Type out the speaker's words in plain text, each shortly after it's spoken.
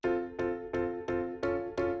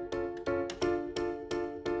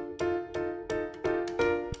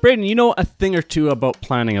Braden, you know a thing or two about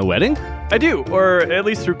planning a wedding? I do, or at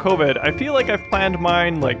least through COVID. I feel like I've planned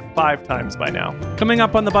mine like 5 times by now. Coming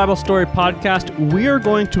up on the Bible Story podcast, we are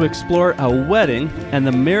going to explore a wedding and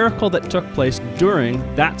the miracle that took place during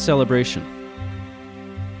that celebration.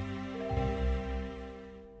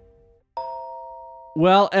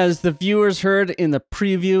 Well, as the viewers heard in the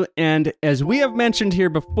preview, and as we have mentioned here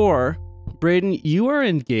before, Braden, you are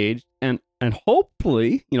engaged and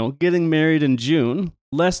hopefully, getting married in June,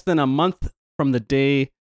 less than a month from the day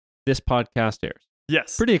this podcast airs.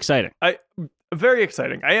 Yes. Pretty exciting. Very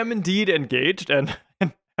exciting. I am indeed engaged and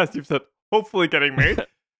as you've said, hopefully getting married.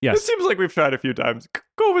 Yes. It seems like we've tried a few times.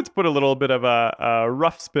 COVID's put a little bit of a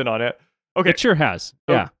rough spin on it. Okay. It sure has.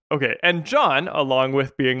 Yeah. Okay. And John, along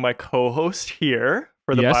with being my co-host here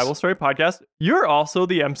for the Yes. Bible Story podcast, you're also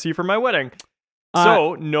the MC for my wedding.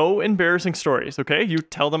 So, no embarrassing stories, okay? You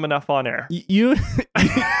tell them enough on air. You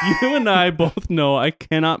and I both know I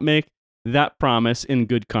cannot make that promise in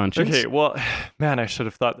good conscience. Okay, well, man, I should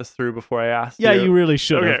have thought this through before I asked Yeah, you really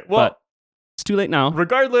should have. Okay, well, but it's too late now.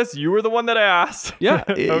 regardless, you were the one that I asked. Yeah,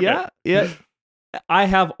 Okay. yeah. I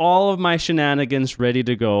have all of my shenanigans ready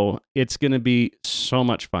to go. It's going to be so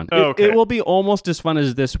much fun. Okay. It will be almost as fun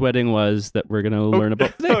as this wedding was that we're going to learn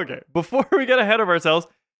about today. Okay, before we get ahead of ourselves,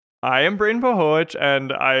 I am Braden Pohowicz,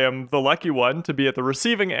 and I am the lucky one to be at the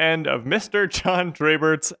receiving end of Mr. John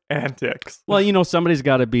Drabert's antics. Well, somebody's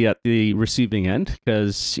got to be at the receiving end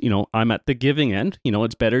because, I'm at the giving end.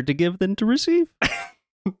 It's better to give than to receive.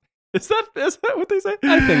 Is that what they say?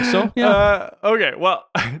 I think so, yeah. Okay, well,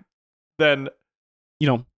 then...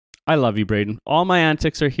 I love you, Braden. All my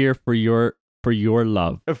antics are here for your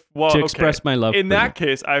love. To express my love In for that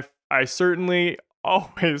case, I certainly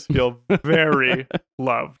always feel very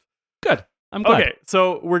loved. Good. I'm glad. Okay,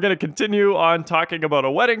 so we're going to continue on talking about a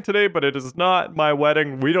wedding today, but it is not my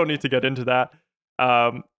wedding. We don't need to get into that.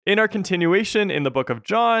 In our continuation in the book of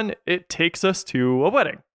John, it takes us to a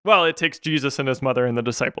wedding. Well, it takes Jesus and his mother and the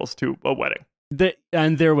disciples to a wedding.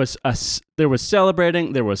 And there was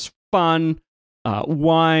celebrating, there was fun,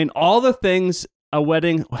 wine, all the things a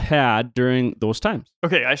wedding had during those times.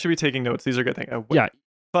 Okay, I should be taking notes. These are good things. Yeah.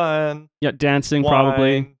 Fun. Yeah, dancing wine,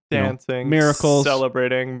 probably. Dancing. Miracles.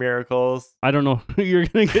 Celebrating miracles. I don't know who you're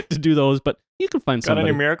going to get to do those, but you can find Got somebody.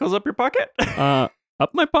 any miracles up your pocket? Up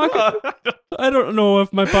my pocket? I don't know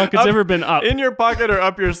if my pocket's ever been up. In your pocket or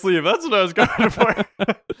up your sleeve. That's what I was going for.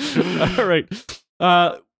 All right.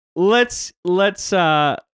 Let's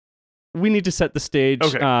we need to set the stage.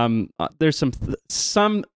 Okay. There's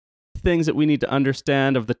some things that we need to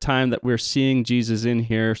understand of the time that we're seeing Jesus in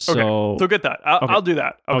here. So get that. I'll do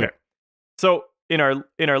that. Okay. So in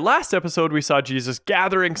our last episode, we saw Jesus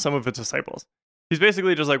gathering some of his disciples. He's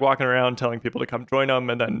basically just like walking around telling people to come join him,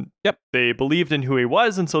 and then they believed in who he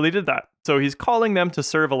was, and so they did that. So he's calling them to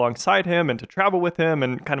serve alongside him and to travel with him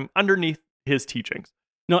and kind of underneath his teachings.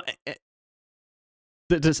 No,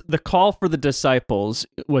 the call for the disciples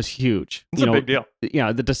was huge. It's a big deal.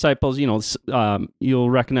 Yeah, the disciples, you'll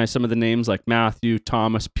recognize some of the names like Matthew,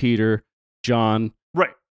 Thomas, Peter, John. Right.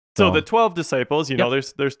 So the 12 disciples,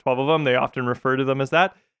 there's 12 of them. They often refer to them as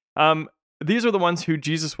that. These are the ones who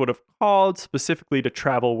Jesus would have called specifically to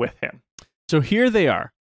travel with him. So here they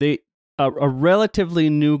are. A relatively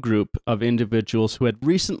new group of individuals who had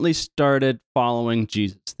recently started following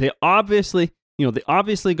Jesus. They obviously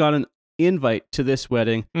got an invite to this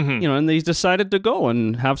wedding, and they decided to go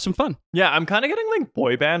and have some fun. Yeah, I'm kind of getting like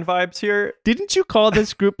boy band vibes here. Didn't you call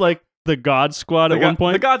this group like the God Squad at one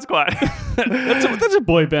point? The God Squad. that's a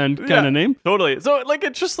boy band kind of name. Totally. So like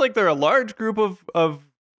it's just like they're a large group of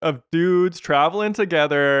dudes traveling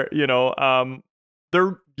together.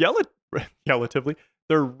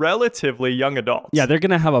 They're relatively young adults. Yeah, they're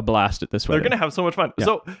gonna have a blast at this wedding. They're gonna have so much fun. Yeah.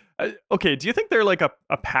 So, okay, do you think they're like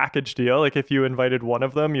a package deal? Like if you invited one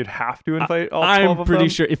of them, you'd have to invite all 12 of them? I'm pretty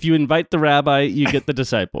sure if you invite the rabbi, you get the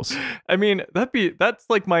disciples. I mean, that's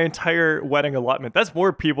like my entire wedding allotment. That's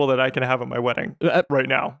more people that I can have at my wedding right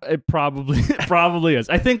now. It probably is.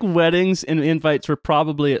 I think weddings and invites were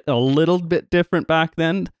probably a little bit different back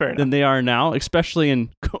then than they are now, especially in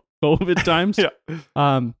COVID times.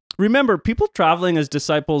 Yeah. Remember, people traveling as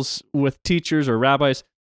disciples with teachers or rabbis,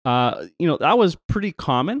 that was pretty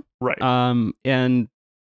common. Right. And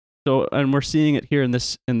we're seeing it here in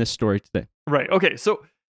this story today. Right. Okay. So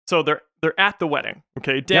they're at the wedding.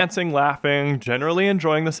 Okay, dancing, laughing, generally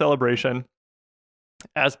enjoying the celebration,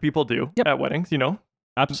 as people do at weddings.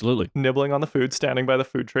 Absolutely. Nibbling on the food, standing by the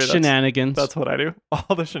food tray. Shenanigans. That's what I do.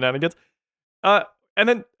 All the shenanigans. And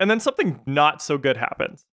then something not so good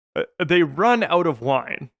happens. They run out of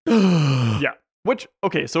wine. Yeah. Which,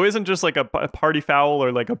 okay, so isn't just like a party foul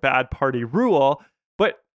or like a bad party rule,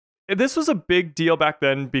 but this was a big deal back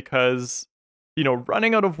then because,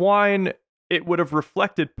 running out of wine, it would have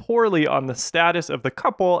reflected poorly on the status of the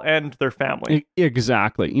couple and their family.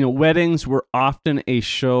 Exactly. Weddings were often a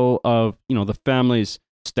show of, the family's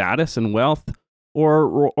status and wealth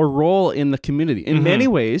or role in the community. In many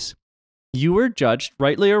ways, you were judged,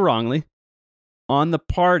 rightly or wrongly, on the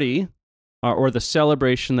party or the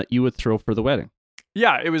celebration that you would throw for the wedding.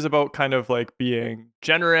 Yeah, it was about kind of like being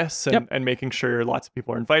generous and making sure lots of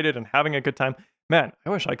people are invited and having a good time. Man, I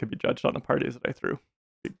wish I could be judged on the parties that I threw.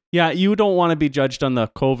 Yeah, you don't want to be judged on the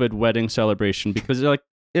COVID wedding celebration because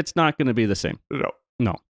it's not going to be the same.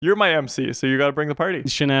 No. You're my MC, so you got to bring the party.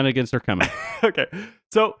 Shenanigans are coming. Okay.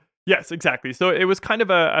 So, yes, exactly. So it was kind of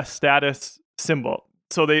a status symbol.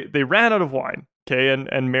 So they ran out of wine, okay?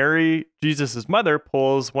 And Mary, Jesus' mother,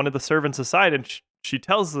 pulls one of the servants aside and she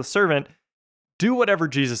tells the servant, do whatever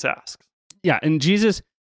Jesus asks. Yeah, and Jesus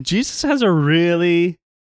has a really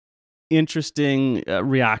interesting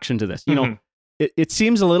reaction to this. It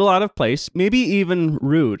seems a little out of place, maybe even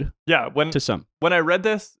rude. Yeah, to some. When I read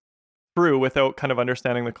this through without kind of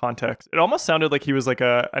understanding the context, it almost sounded like he was like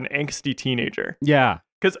an angsty teenager. Yeah.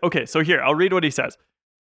 Because, okay, so here, I'll read what he says.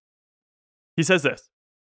 He says this.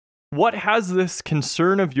 What has this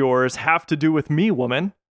concern of yours have to do with me,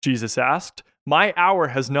 woman? Jesus asked. My hour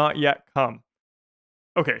has not yet come.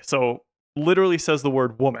 Okay, so literally says the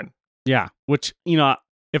word woman. Yeah, which,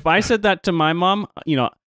 if I said that to my mom,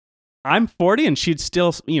 I'm 40 and she'd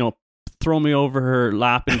still, throw me over her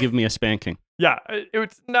lap and give me a spanking. Yeah,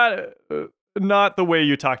 it's not the way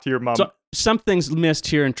you talk to your mom. So something's missed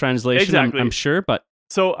here in translation, exactly. I'm sure, but...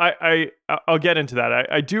 So I'll get into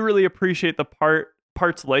that. I do really appreciate the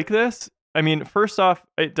parts like this. I mean, first off,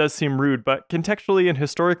 it does seem rude, but contextually and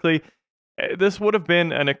historically, this would have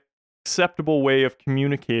been an acceptable way of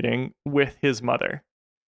communicating with his mother.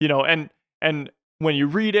 And when you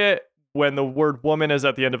read it, when the word woman is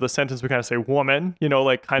at the end of the sentence, we kind of say woman,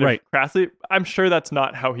 kind of crassly. I'm sure that's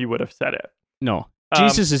not how he would have said it. No.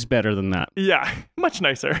 Jesus is better than that. Yeah, much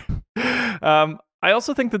nicer. I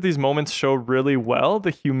also think that these moments show really well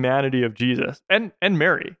the humanity of Jesus and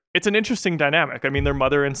Mary. It's an interesting dynamic. I mean, they're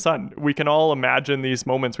mother and son. We can all imagine these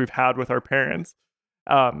moments we've had with our parents.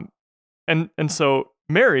 And so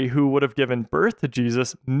Mary, who would have given birth to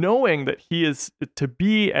Jesus, knowing that he is to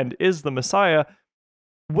be and is the Messiah,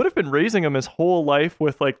 would have been raising him his whole life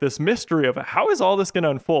with like this mystery of how is all this going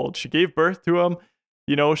to unfold? She gave birth to him.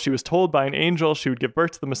 She was told by an angel she would give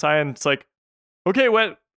birth to the Messiah. And it's like, okay,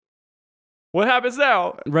 what happens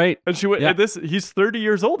now? Right. And she went, he's 30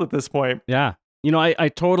 years old at this point. Yeah. I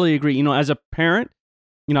totally agree. as a parent,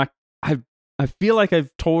 I feel like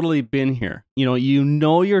I've totally been here.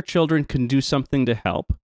 Your children can do something to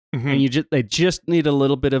help and they just need a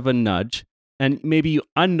little bit of a nudge. And maybe you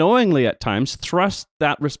unknowingly at times thrust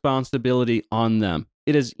that responsibility on them.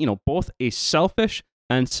 It is, both a selfish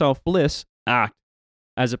and selfless act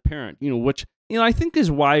as a parent, which, I think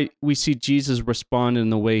is why we see Jesus respond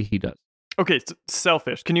in the way he does. Okay, so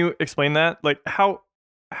selfish. Can you explain that? Like how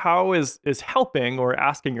is helping or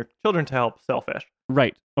asking your children to help selfish?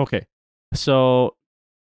 Right. Okay. So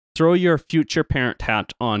throw your future parent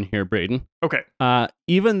hat on here, Braden. Okay.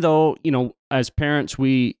 Even though, as parents,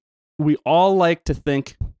 we all like to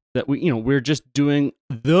think that we're just doing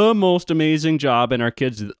the most amazing job and our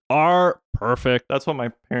kids are perfect. That's what my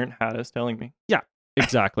parent hat is telling me. Yeah,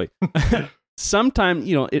 exactly. Sometimes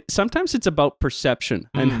it's about perception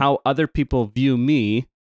and how other people view me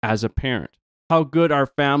as a parent, how good our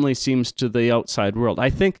family seems to the outside world. I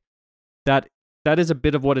think that is a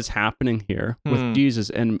bit of what is happening here with Jesus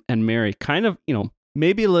and Mary. Kind of,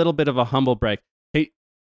 maybe a little bit of a humble brag. Hey,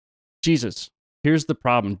 Jesus, here's the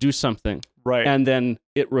problem. Do something. Right. And then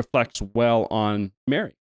it reflects well on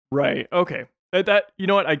Mary. Right. Okay. That you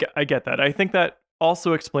know what? I get that. I think that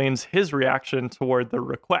also explains his reaction toward the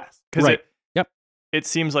request. Because it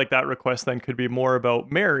seems like that request then could be more about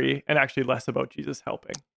Mary and actually less about Jesus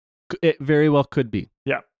helping. It very well could be.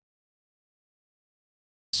 Yeah.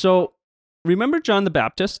 So remember John the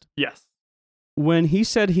Baptist? Yes. When he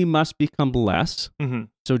said he must become less,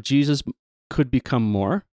 so Jesus could become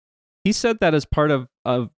more, he said that as part of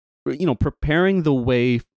preparing the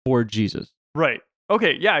way for Jesus. Right.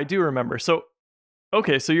 Okay. Yeah, I do remember. So,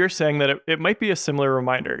 okay. So you're saying that it might be a similar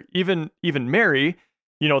reminder. Even Mary,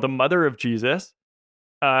 the mother of Jesus,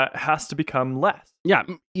 has to become less. Yeah.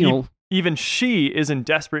 Even she is in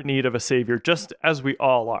desperate need of a savior, just as we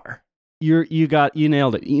all are. You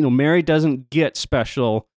nailed it. Mary doesn't get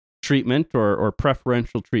special treatment or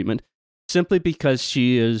preferential treatment simply because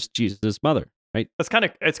she is Jesus' mother. Right. It's kind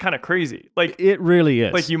of crazy. Like it really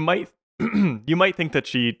is. Like you might you might think that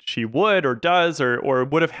she would or does or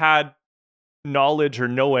would have had knowledge or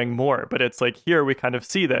knowing more, but it's like here we kind of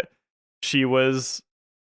see that she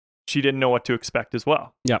didn't know what to expect as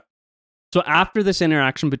well. Yep. So after this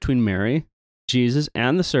interaction between Mary, Jesus,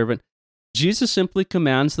 and the servant, Jesus simply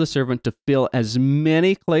commands the servant to fill as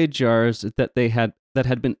many clay jars that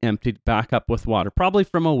had been emptied back up with water, probably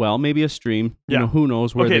from a well, maybe a stream. Yeah. Who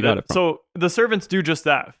knows where they got it from. So the servants do just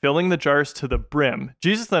that, filling the jars to the brim.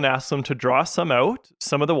 Jesus then asks them to draw some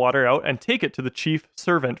of the water out, and take it to the chief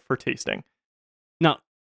servant for tasting. Now,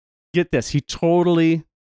 get this.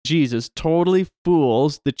 Jesus totally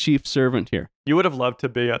fools the chief servant here. You would have loved to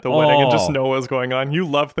be at the wedding and just know what was going on. You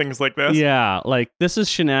love things like this. Yeah, like this is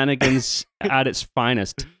shenanigans at its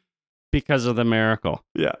finest because of the miracle.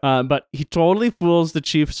 Yeah. But he totally fools the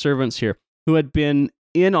chief servants here, who had not been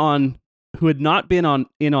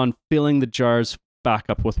in on filling the jars back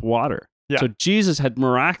up with water. Yeah. So Jesus had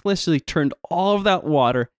miraculously turned all of that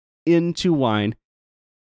water into wine.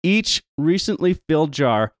 Each recently filled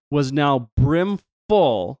jar was now brim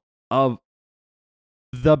full of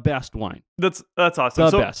the best wine. That's awesome.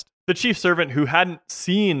 The best. The chief servant who hadn't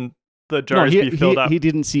seen the jars be filled up. He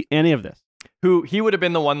didn't see any of this. He would have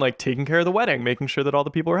been the one like taking care of the wedding, making sure that all the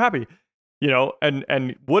people were happy,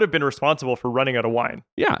 and would have been responsible for running out of wine.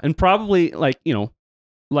 Yeah, and probably like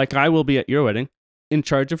I will be at your wedding, in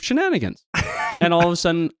charge of shenanigans. And all of a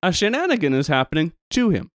sudden a shenanigan is happening to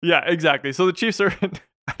him. Yeah, exactly. So the chief servant,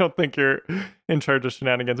 I don't think you're in charge of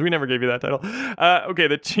shenanigans. We never gave you that title. Okay,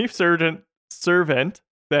 the chief servant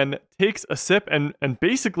then takes a sip and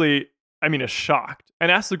basically, is shocked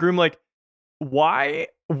and asks the groom, like, why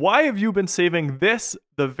have you been saving this,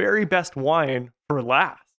 the very best wine, for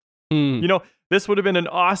last? This would have been an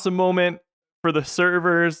awesome moment for the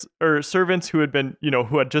servers or servants who had been,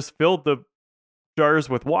 who had just filled the jars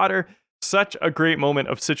with water. Such a great moment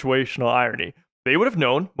of situational irony. They would have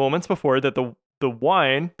known moments before that the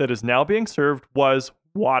wine that is now being served was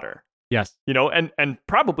water. Yes. And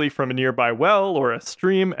probably from a nearby well or a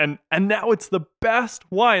stream. And now it's the best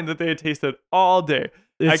wine that they had tasted all day.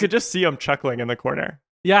 I could just see them chuckling in the corner.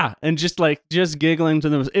 Yeah. And just giggling to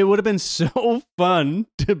them. It would have been so fun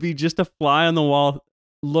to be just a fly on the wall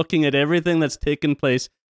looking at everything that's taken place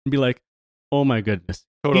and be like, oh my goodness.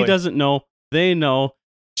 Totally. He doesn't know. They know.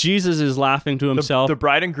 Jesus is laughing to himself. The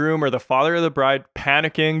bride and groom or the father of the bride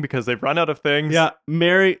panicking because they've run out of things. Yeah,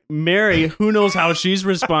 Mary, who knows how she's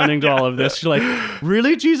responding to all of this. She's like,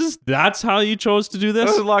 really, Jesus? That's how you chose to do this?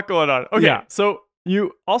 There's a lot going on. Okay, yeah. So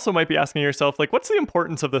you also might be asking yourself, like, what's the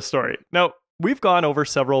importance of this story? Now, we've gone over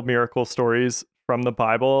several miracle stories from the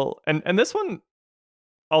Bible, and this one,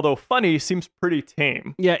 although funny, seems pretty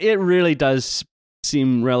tame. Yeah, it really does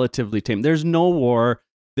seem relatively tame. There's no war.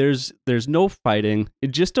 There's no fighting,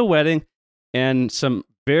 it's just a wedding and some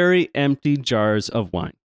very empty jars of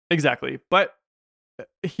wine. Exactly. But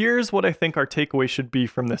here's what I think our takeaway should be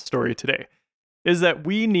from this story today, is that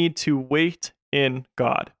we need to wait in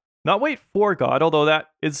God. Not wait for God, although that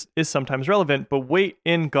is sometimes relevant, but wait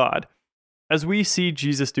in God. As we see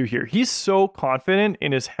Jesus do here, he's so confident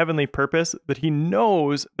in his heavenly purpose that he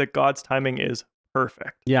knows that God's timing is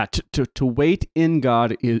perfect. Yeah, to wait in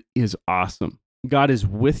God is awesome. God is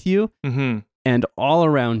with you and all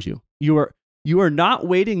around you. You are not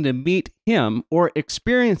waiting to meet him or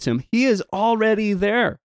experience him. He is already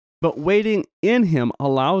there. But waiting in him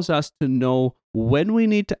allows us to know when we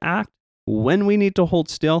need to act, when we need to hold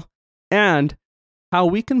still, and how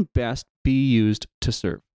we can best be used to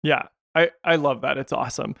serve. Yeah, I love that. It's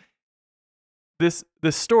awesome. This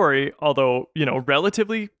story, although,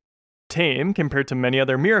 relatively tame compared to many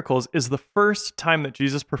other miracles, is the first time that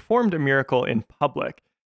Jesus performed a miracle in public.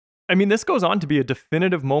 This goes on to be a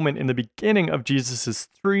definitive moment in the beginning of Jesus's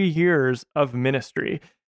 3 years of ministry.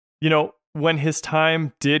 When his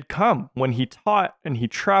time did come, when he taught and he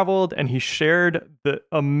traveled and he shared the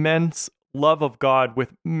immense love of God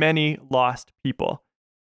with many lost people.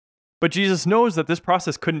 But Jesus knows that this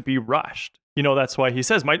process couldn't be rushed. That's why he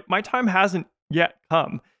says, my time hasn't yet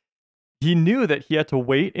come. He knew that he had to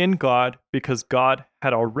wait in God because God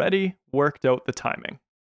had already worked out the timing.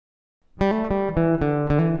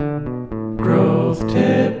 Growth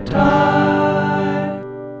tip time.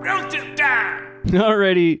 Growth tip time.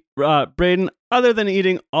 Alrighty, Braden, other than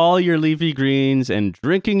eating all your leafy greens and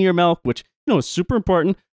drinking your milk, which is super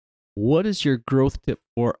important, what is your growth tip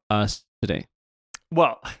for us today?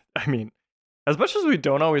 Well, as much as we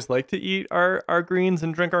don't always like to eat our greens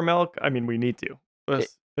and drink our milk, we need to.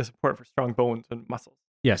 It's important for strong bones and muscles.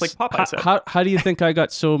 Yes. Like Popeye said. How do you think I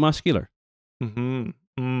got so muscular?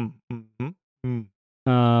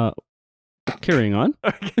 Carrying on.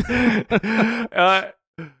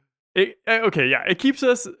 It keeps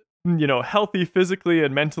us, healthy physically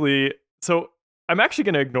and mentally. So I'm actually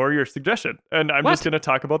going to ignore your suggestion, and I'm just going to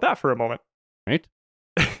talk about that for a moment. Right.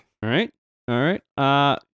 All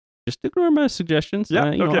right. Just ignore my suggestions. Yeah.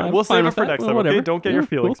 Okay. We'll save it for next time. Whatever. Okay. Don't get your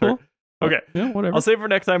feelings hurt. Okay. Yeah. Whatever. I'll save it for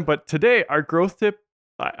next time. But today, our growth tip,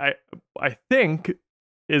 I think,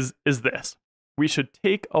 is this: we should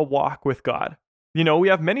take a walk with God. We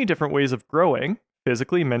have many different ways of growing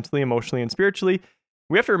physically, mentally, emotionally, and spiritually.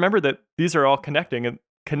 We have to remember that these are all connected,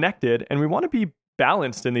 and we want to be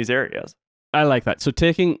balanced in these areas. I like that. So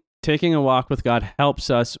taking a walk with God helps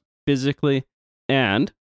us physically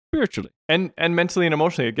and spiritually. And mentally and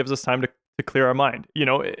emotionally. It gives us time to clear our mind.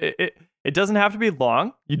 It doesn't have to be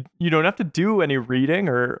long. You don't have to do any reading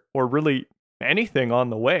or really anything on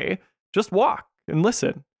the way. Just walk and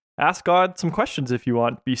listen. Ask God some questions if you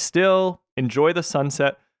want. Be still. Enjoy the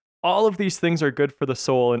sunset. All of these things are good for the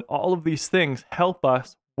soul, and all of these things help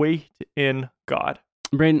us wait in God.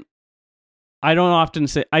 Braden, I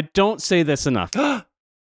don't say this enough. That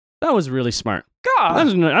was really smart. God,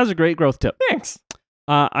 that was a great growth tip. Thanks.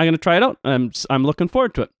 I'm going to try it out. I'm looking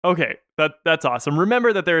forward to it. Okay, that's awesome.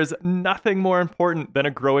 Remember that there is nothing more important than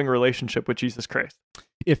a growing relationship with Jesus Christ.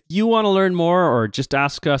 If you want to learn more or just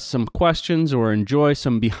ask us some questions or enjoy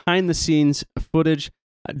some behind-the-scenes footage,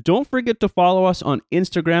 don't forget to follow us on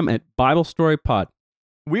Instagram at Bible Story Pod.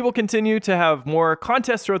 We will continue to have more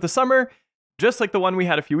contests throughout the summer, just like the one we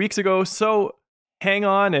had a few weeks ago. So hang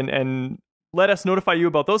on and let us notify you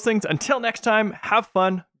about those things. Until next time, have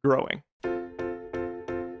fun growing.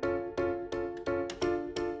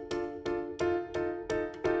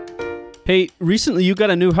 Hey, recently you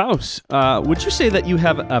got a new house. Would you say that you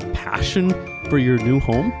have a passion for your new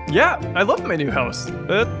home? Yeah, I love my new house.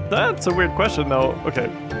 That's a weird question, though. Okay,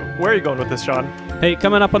 where are you going with this, Sean? Hey,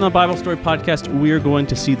 coming up on the Bible Story Podcast, we are going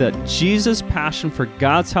to see that Jesus' passion for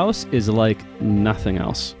God's house is like nothing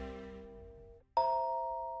else.